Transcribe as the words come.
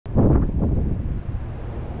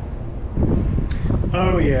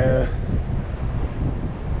Oh yeah,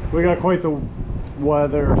 we got quite the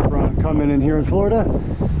weather front coming in here in Florida.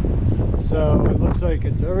 So it looks like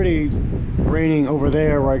it's already raining over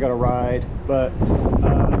there where I got to ride, but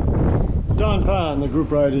Don Pond, the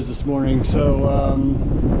group ride is this morning, so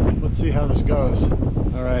let's see how this goes.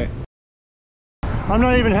 All right, I'm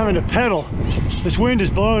not even having to pedal. This wind is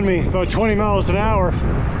blowing me about 20 miles an hour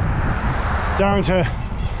down to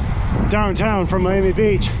downtown from Miami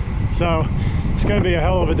Beach, so it's gonna be a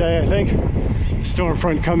hell of a day, I think. Storm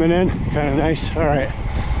front coming in, kind of nice. All right,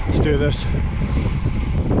 let's do this.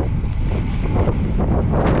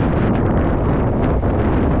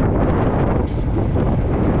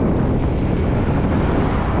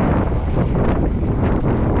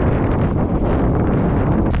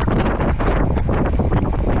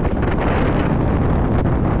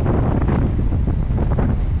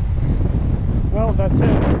 Well, that's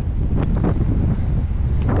it.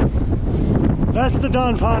 That's the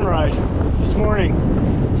Don Pond ride this morning.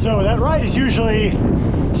 So that ride is usually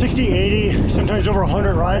 60, 80, sometimes over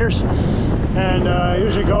 100 riders, and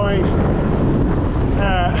usually going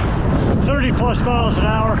at 30 plus miles an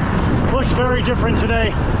hour. Looks very different today.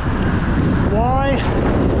 Why?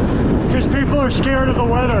 Because people are scared of the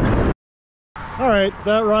weather. All right,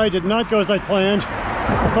 that ride did not go as I planned.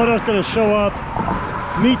 I thought I was going to show up,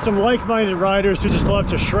 meet some like-minded riders who just love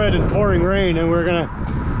to shred in pouring rain, and we're gonna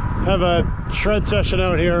have a shred session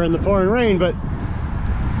out here in the pouring rain, but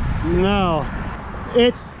no,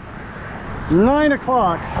 it's 9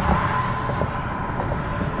 o'clock.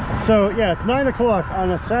 So yeah, it's 9 o'clock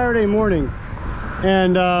on a Saturday morning,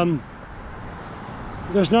 and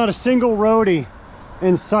there's not a single roadie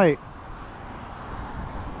in sight,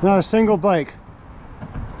 not a single bike.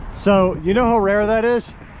 So you know how rare that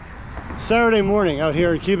is? Saturday morning out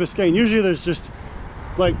here in Key Biscayne. Usually there's just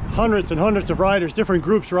like hundreds and hundreds of riders, different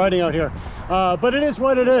groups riding out here, but it is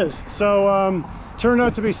what it is. So turned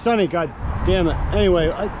out to be sunny, god damn it.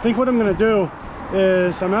 Anyway, I think what I'm gonna do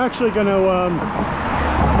is I'm actually gonna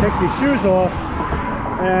take these shoes off,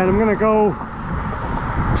 and I'm gonna go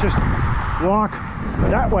just walk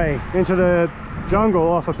that way into the jungle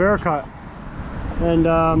off of Bear Cut, and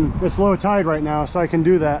it's low tide right now, so I can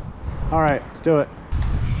do that. All right, let's do it.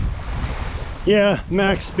 Yeah,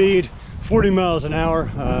 max speed 40 miles an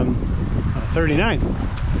hour, 39.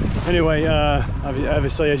 Anyway,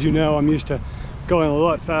 obviously, as you know, I'm used to going a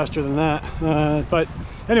lot faster than that. But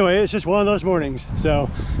anyway, it's just one of those mornings. So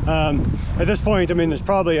at this point, I mean, there's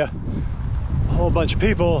probably a whole bunch of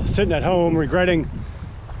people sitting at home regretting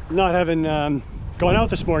not having gone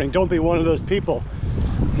out this morning. Don't be one of those people,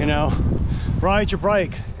 you know. Ride your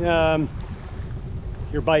bike.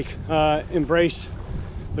 Embrace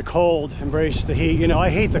the cold, embrace the heat. You know, I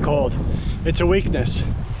hate the cold. It's a weakness.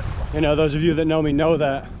 You know, those of you that know me know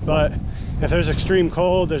that. But if there's extreme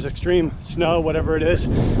cold, there's extreme snow, whatever it is,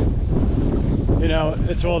 you know,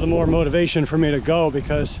 it's all the more motivation for me to go,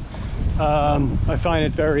 because I find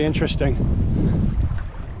it very interesting.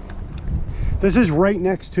 This is right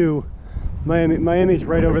next to Miami. Miami's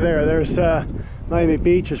right over there. There's Miami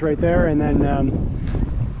Beach is right there, and then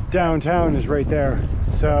downtown is right there.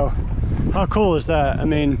 So how cool is that? I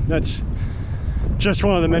mean, that's just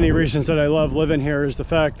one of the many reasons that I love living here, is the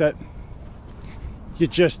fact that you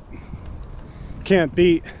just can't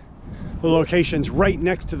beat the locations right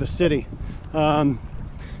next to the city. New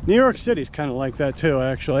York City's kind of like that too,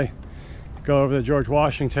 actually. Go over to George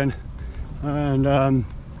Washington and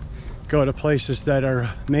go to places that are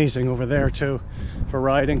amazing over there too for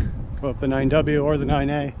riding. Go up the 9W or the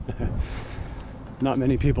 9A. Not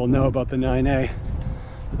many people know about the 9A.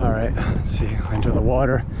 All right, let's see, into the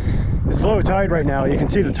water. It's low tide right now. You can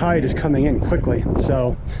see the tide is coming in quickly.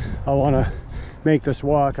 So I want to make this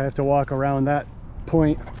walk. I have to walk around that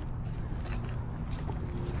point.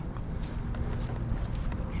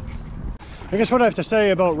 I guess what I have to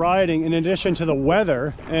say about riding, in addition to the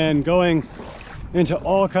weather and going into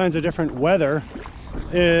all kinds of different weather,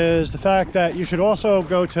 is the fact that you should also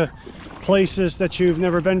go to places that you've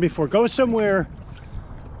never been before. Go somewhere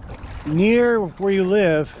near where you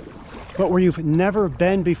live, but where you've never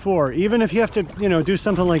been before. Even if you have to, you know, do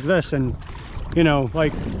something like this and, you know,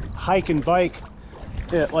 like hike and bike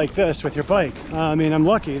it like this with your bike. I mean, I'm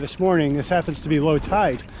lucky this morning. This happens to be low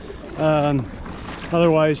tide.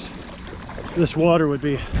 Otherwise, this water would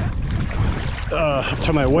be up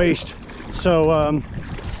to my waist. So,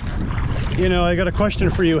 you know, I got a question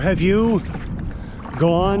for you. Have you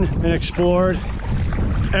gone and explored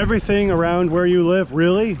everything around where you live,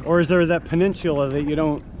 really? Or is there that peninsula that you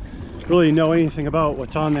don't really know anything about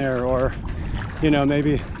what's on there? Or, you know,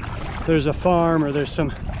 maybe there's a farm or there's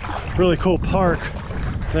some really cool park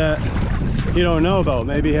that you don't know about.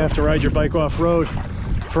 Maybe you have to ride your bike off-road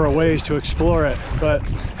for a ways to explore it, but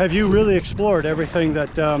have you really explored everything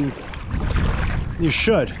that you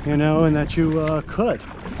should, you know, and that you could?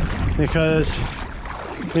 Because,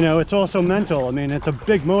 you know, it's also mental. I mean, it's a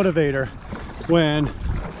big motivator when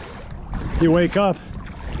you wake up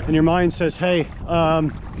and your mind says, hey,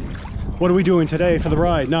 what are we doing today for the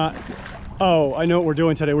ride? Not, oh, I know what we're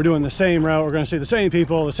doing today. We're doing the same route. We're going to see the same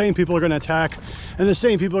people are going to attack, and the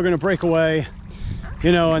same people are going to break away,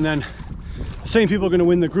 you know, and then the same people are going to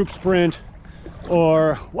win the group sprint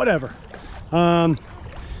or whatever.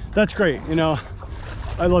 That's great, you know.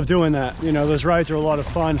 I love doing that. You know, those rides are a lot of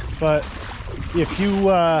fun, but if you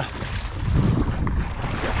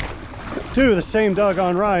do the same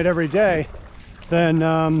doggone ride every day, then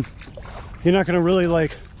you're not going to really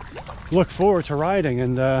like look forward to riding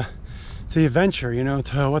and to the adventure, you know,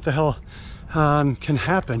 to what the hell can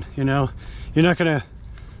happen. You know, you're not going to,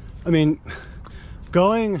 I mean,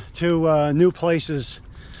 going to new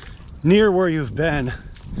places near where you've been,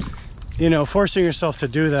 you know, forcing yourself to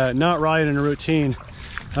do that, not ride in a routine,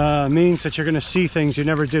 means that you're going to see things you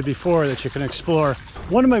never did before that you can explore.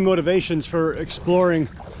 One of my motivations for exploring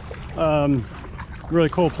really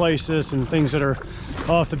cool places and things that are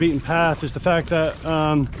off the beaten path is the fact that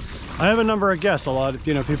I have a number of guests. A lot of,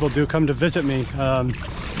 you know, people do come to visit me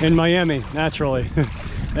in Miami, naturally.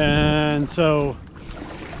 And so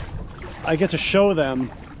I get to show them,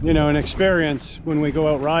 you know, an experience when we go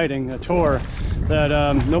out riding, a tour that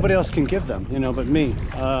nobody else can give them, you know, but me.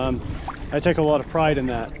 I take a lot of pride in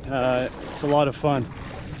that. It's a lot of fun.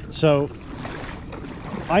 So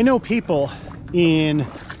I know people in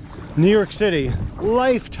New York City,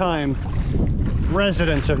 lifetime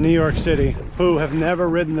residents of New York City, who have never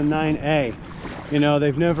ridden the 9A. You know,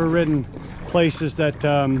 they've never ridden places that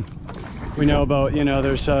we know about. You know,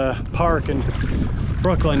 there's a park in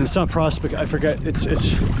Brooklyn, it's not Prospect, I forget, it's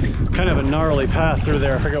kind of a gnarly path through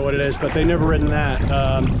there, I forget what it is, but they've never ridden that.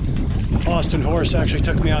 Austin Horse actually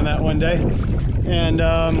took me on that one day, and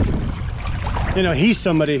you know, he's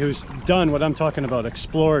somebody who's done what I'm talking about,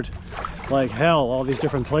 explored like hell all these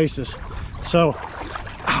different places. So,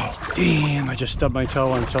 ow, damn, I just stubbed my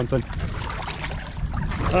toe on something.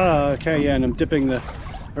 Okay, yeah, and I'm dipping the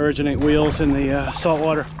Originate wheels in the salt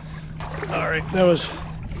water. All right, that was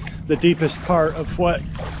the deepest part of what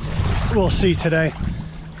we'll see today.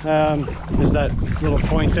 Is that little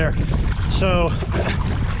point there. So,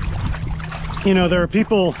 you know, there are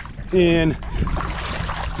people in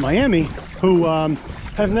Miami who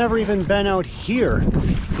have never even been out here.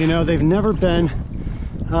 You know, they've never been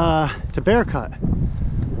to Bearcut.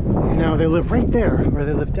 You know, they live right there, or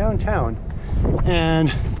they live downtown.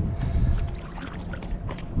 And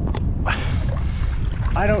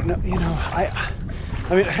I don't know, you know,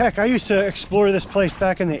 I mean, heck, I used to explore this place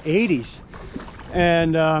back in the 80s.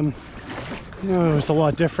 And, you know, it was a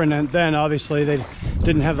lot different. And then, obviously, they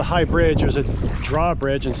didn't have the high bridge. It was a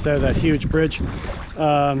drawbridge instead of that huge bridge.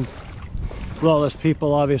 Lawless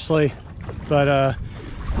people, obviously. But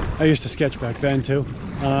I used to sketch back then, too.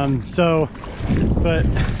 But,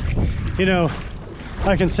 you know,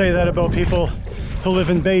 I can say that about people who live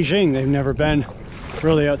in Beijing. They've never been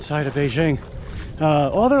really outside of Beijing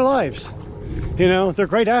all their lives. You know, they're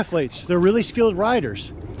great athletes. They're really skilled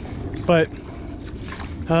riders. But,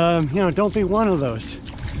 you know, don't be one of those.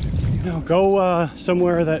 You know, go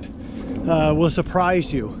somewhere that will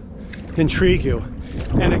surprise you, intrigue you.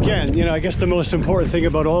 And again, you know, I guess the most important thing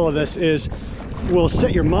about all of this is we'll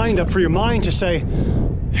set your mind up for your mind to say,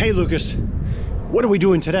 hey, Lucas, what are we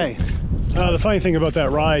doing today? The funny thing about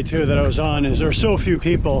that ride, too, that I was on is there are so few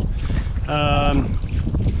people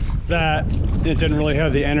that it didn't really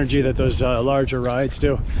have the energy that those larger rides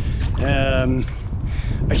do. I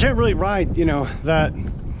can't really ride, you know, that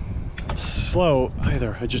slow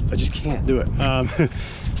either. I just can't do it.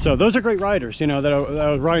 So those are great riders, you know, that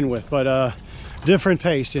I was riding with, but different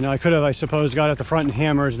pace. You know, I could have, I suppose, got at the front and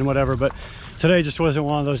hammers and whatever, but today just wasn't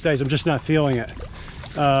one of those days. I'm just not feeling it.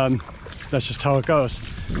 That's just how it goes.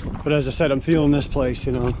 But as I said, I'm feeling this place,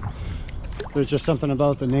 you know. There's just something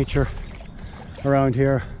about the nature around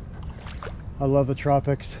here. I love the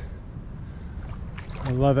tropics.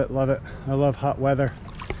 I love it, love it. I love hot weather,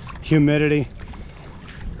 humidity.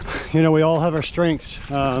 You know, we all have our strengths.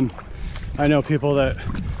 I know people that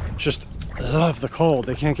just love the cold.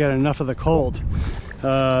 They can't get enough of the cold.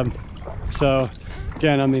 So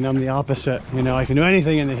again, I mean, I'm the opposite. You know, I can do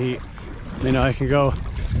anything in the heat. You know, I can go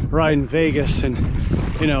ride in Vegas and,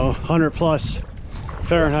 you know, 100 plus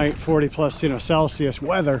Fahrenheit, 40 plus, you know, Celsius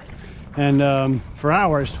weather, and for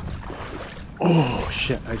hours. Oh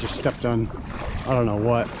shit, I just stepped on, I don't know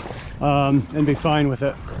what. and be fine with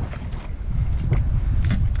it.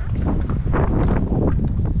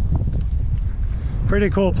 Pretty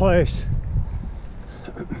cool place.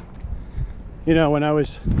 You know, when I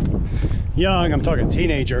was young, I'm talking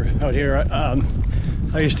teenager out here,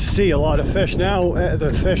 I used to see a lot of fish. Now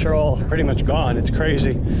the fish are all pretty much gone. It's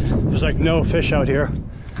crazy. There's like no fish out here.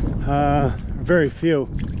 Very few.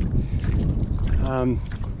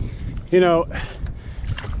 You know,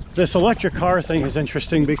 this electric car thing is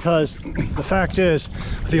interesting because the fact is,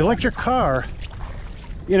 the electric car,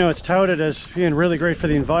 you know, it's touted as being really great for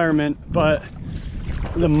the environment, but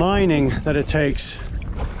the mining that it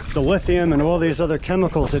takes, the lithium and all these other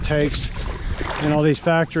chemicals it takes, and all these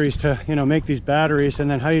factories to, you know, make these batteries,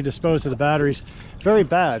 and then how you dispose of the batteries, very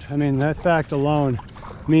bad. I mean, that fact alone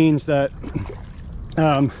means that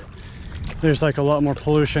there's like a lot more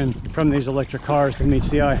pollution from these electric cars than meets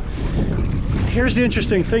the eye. Here's the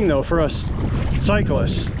interesting thing though for us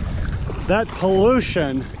cyclists. That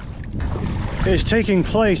pollution is taking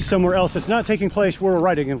place somewhere else. It's not taking place where we're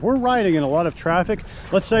riding. If we're riding in a lot of traffic,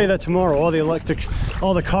 let's say that tomorrow all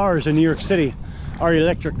the cars in New York City are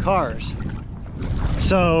electric cars.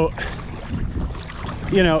 So,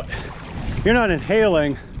 you know, you're not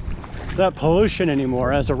inhaling that pollution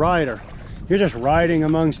anymore as a rider. You're just riding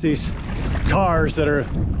amongst these cars that are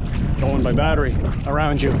going by battery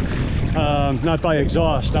around you, not by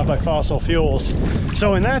exhaust, not by fossil fuels.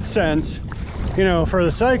 So in that sense, you know, for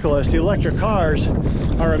the cyclist, the electric cars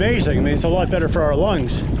are amazing. I mean, it's a lot better for our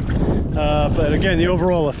lungs. But again, the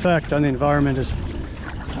overall effect on the environment is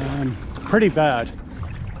pretty bad.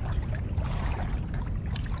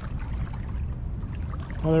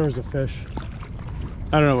 Oh, there was a fish.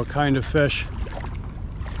 I don't know what kind of fish.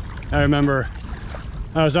 I remember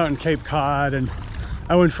I was out in Cape Cod and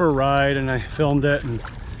I went for a ride and I filmed it, and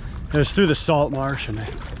it was through the salt marsh, and I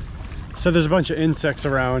said there's a bunch of insects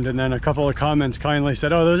around, and then a couple of comments kindly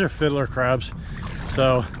said, oh, those are fiddler crabs.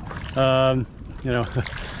 So you know,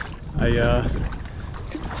 I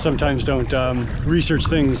sometimes don't research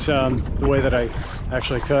things the way that I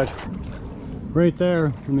actually could. Right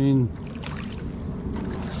there, I mean,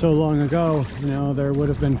 so long ago, you know, there would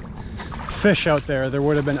have been fish out there, there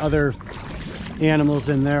would have been other animals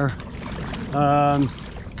in there.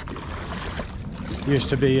 Used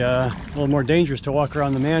to be a little more dangerous to walk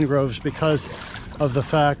around the mangroves because of the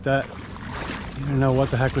fact that you didn't know what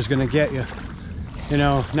the heck was going to get you. You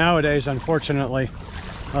know, nowadays, unfortunately,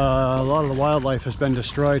 a lot of the wildlife has been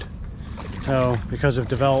destroyed, so because of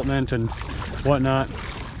development and whatnot.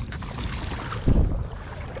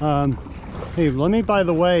 Hey, let me, by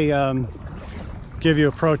the way, give you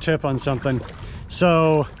a pro tip on something.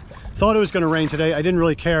 So, thought it was going to rain today. I didn't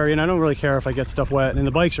really care, and I don't really care if I get stuff wet, and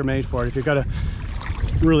the bikes are made for it. If you've got a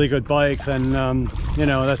really good bike, then you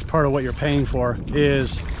know, that's part of what you're paying for,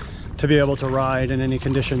 is to be able to ride in any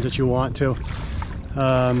conditions that you want to,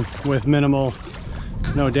 with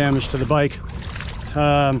no damage to the bike.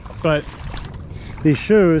 But these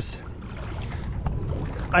shoes,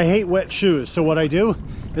 I hate wet shoes, so what I do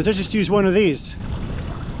is I just use one of these.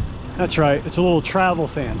 That's right, it's a little travel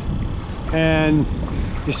fan, and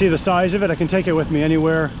you see the size of it. I can take it with me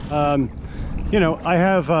anywhere. You know, I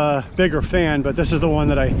have a bigger fan, but this is the one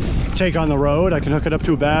that I take on the road. I can hook it up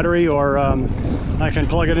to a battery, or I can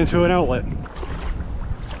plug it into an outlet.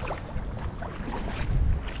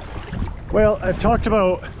 Well, I've talked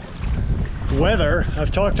about weather,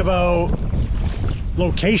 I've talked about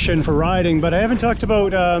location for riding, but I haven't talked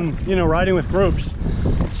about you know, riding with groups.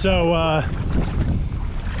 So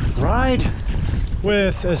ride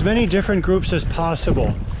with as many different groups as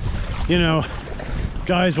possible. You know,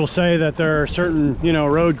 guys will say that there are certain, you know,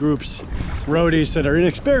 road groups, roadies that are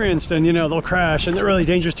inexperienced, and you know, they'll crash and they're really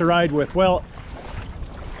dangerous to ride with. Well,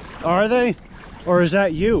 are they? Or is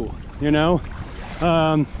that you? You know,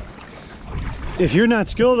 if you're not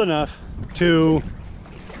skilled enough to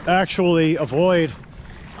actually avoid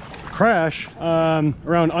crash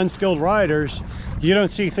around unskilled riders, you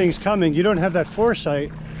don't see things coming, you don't have that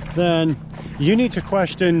foresight, then you need to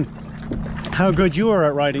question how good you are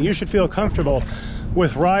at riding. You should feel comfortable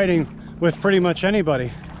with riding with pretty much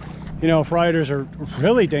anybody. You know, if riders are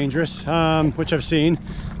really dangerous, which I've seen,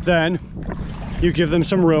 then you give them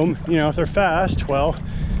some room. You know, if they're fast, well,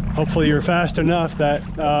 hopefully you're fast enough that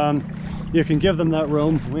you can give them that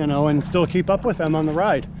room, you know, and still keep up with them on the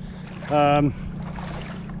ride.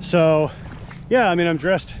 So yeah, I mean, I'm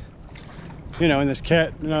dressed, you know, in this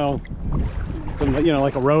kit, you know,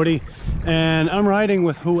 like a roadie, and I'm riding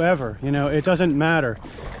with whoever, you know, it doesn't matter.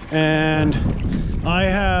 And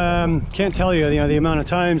I can't tell you, you know, the amount of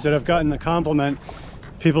times that I've gotten the compliment.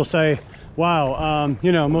 People say, wow,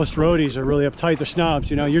 you know, most roadies are really uptight, they're snobs,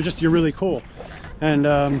 you know, you're really cool. And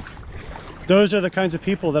those are the kinds of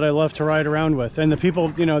people that I love to ride around with, and the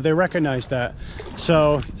people, you know, they recognize that.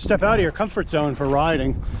 So step out of your comfort zone for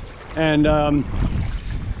riding, and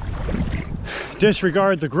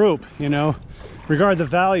disregard the group, you know, regard the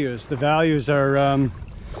values. The values are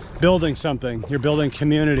building something. You're building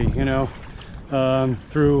community, you know,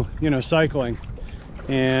 through, you know, cycling.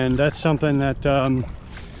 And that's something that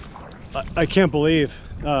I can't believe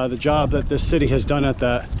the job that this city has done at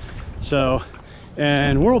that. So,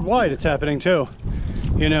 and worldwide it's happening too.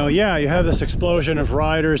 You know, yeah, you have this explosion of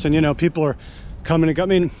riders, and you know, people are coming and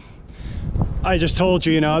going. I mean, I just told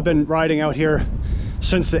you, you know, I've been riding out here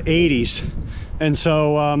since the 80s. And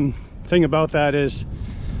so thing about that is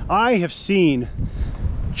I have seen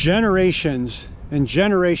generations and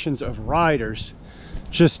generations of riders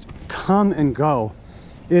just come and go.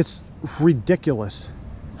 It's ridiculous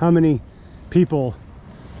how many people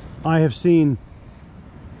I have seen.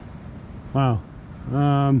 Wow.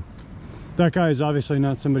 That guy is obviously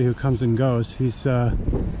not somebody who comes and goes. He's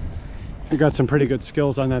he got some pretty good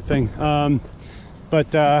skills on that thing.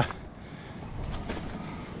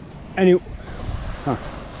 Anyway, huh.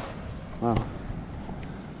 Wow,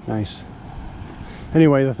 nice.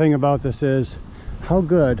 Anyway, the thing about this is, how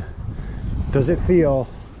good does it feel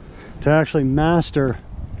to actually master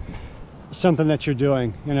something that you're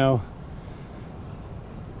doing, you know?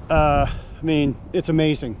 I mean, it's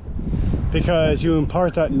amazing because you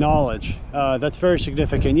impart that knowledge. That's very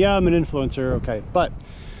significant. Yeah, I'm an influencer, okay, but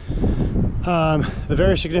the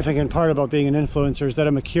very significant part about being an influencer is that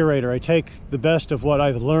I'm a curator. I take the best of what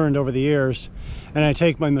I've learned over the years, and I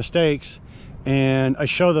take my mistakes and I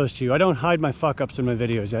show those to you. I don't hide my fuck-ups in my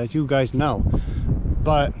videos, as you guys know.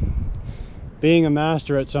 But being a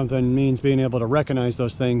master at something means being able to recognize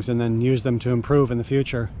those things and then use them to improve in the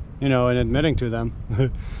future, you know, and admitting to them.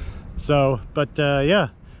 So, but yeah,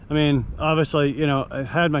 I mean, obviously, you know, I've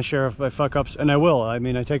had my share of my fuck-ups, and I will. I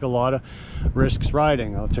mean, I take a lot of risks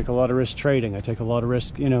riding. I'll take a lot of risks trading. I take a lot of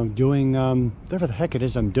risks, you know, doing whatever the heck it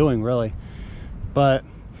is I'm doing, really. But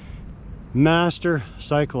master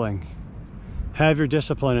cycling. Have your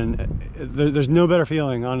discipline, and there's no better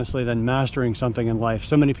feeling, honestly, than mastering something in life.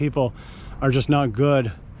 So many people are just not good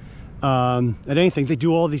at anything. They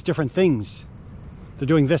do all these different things. They're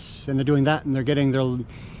doing this and they're doing that, and they're getting their,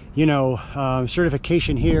 you know,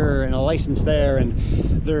 certification here and a license there, and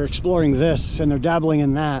they're exploring this and they're dabbling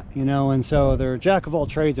in that, you know, and so they're a jack of all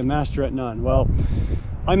trades and master at none. Well,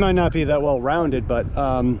 I might not be that well rounded, but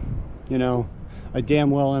you know, I damn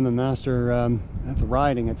well am a master at the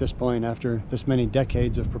riding at this point after this many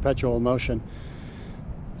decades of perpetual motion.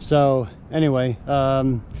 So anyway,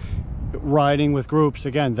 riding with groups,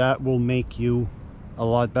 again, that will make you a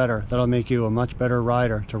lot better. That'll make you a much better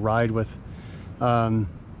rider to ride with.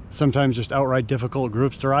 Sometimes just outright difficult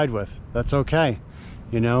groups to ride with. That's okay,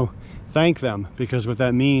 you know. Thank them, because what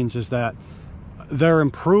that means is that they're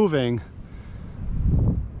improving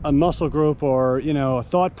a muscle group, or, you know, a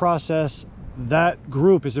thought process. That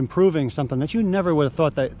group is improving something that you never would have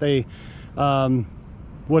thought that they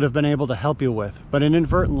would have been able to help you with, but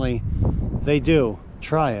inadvertently they do.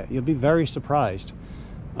 Try it. You'll be very surprised.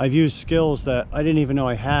 I've used skills that I didn't even know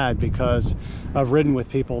I had because I've ridden with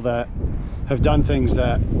people that have done things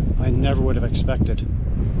that I never would have expected. You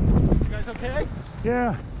guys okay?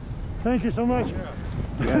 Yeah. Thank you so much.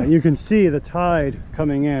 Yeah, you can see the tide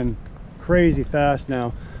coming in crazy fast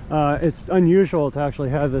now. It's unusual to actually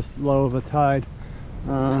have this low of a tide.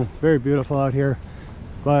 It's very beautiful out here,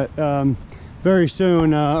 but very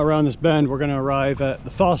soon around this bend we're going to arrive at the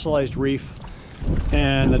fossilized reef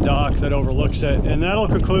and the dock that overlooks it, and that'll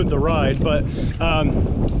conclude the ride. But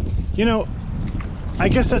you know, I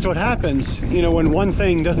guess that's what happens, you know, when one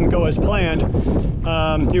thing doesn't go as planned.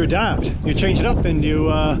 You adapt, you change it up, and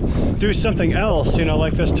you do something else, you know,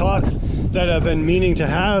 like this talk that I've been meaning to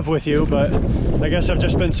have with you, but I guess I've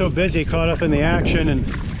just been so busy, caught up in the action and,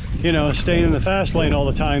 you know, staying in the fast lane all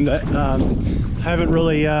the time, that haven't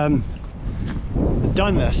really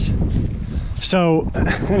done this. So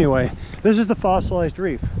anyway, this is the fossilized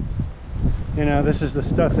reef. You know, this is the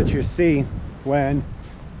stuff that you see when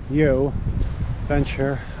you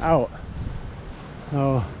venture out.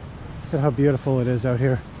 Oh, look at how beautiful it is out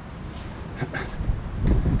here.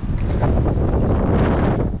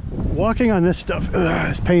 Walking on this stuff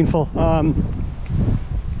is painful.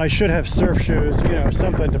 I should have surf shoes, you know,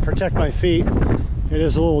 something to protect my feet. It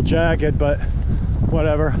is a little jagged, but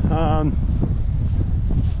whatever.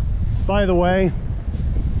 By the way,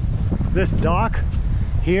 this dock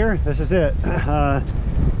here, this is it.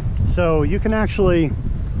 So you can actually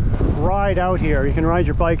ride out here. You can ride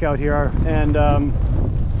your bike out here, and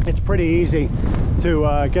it's pretty easy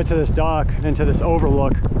to get to this dock and to this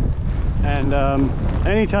overlook. And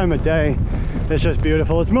any time of day, it's just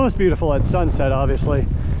beautiful. It's most beautiful at sunset, obviously,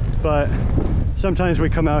 but sometimes we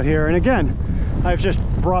come out here, and again, I've just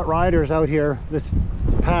brought riders out here. This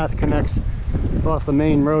path connects off the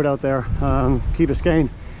main road out there, Key Biscayne,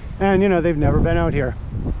 and you know, they've never been out here.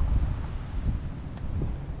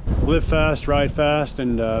 Live fast, ride fast,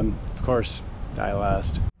 and of course, die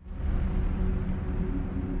last.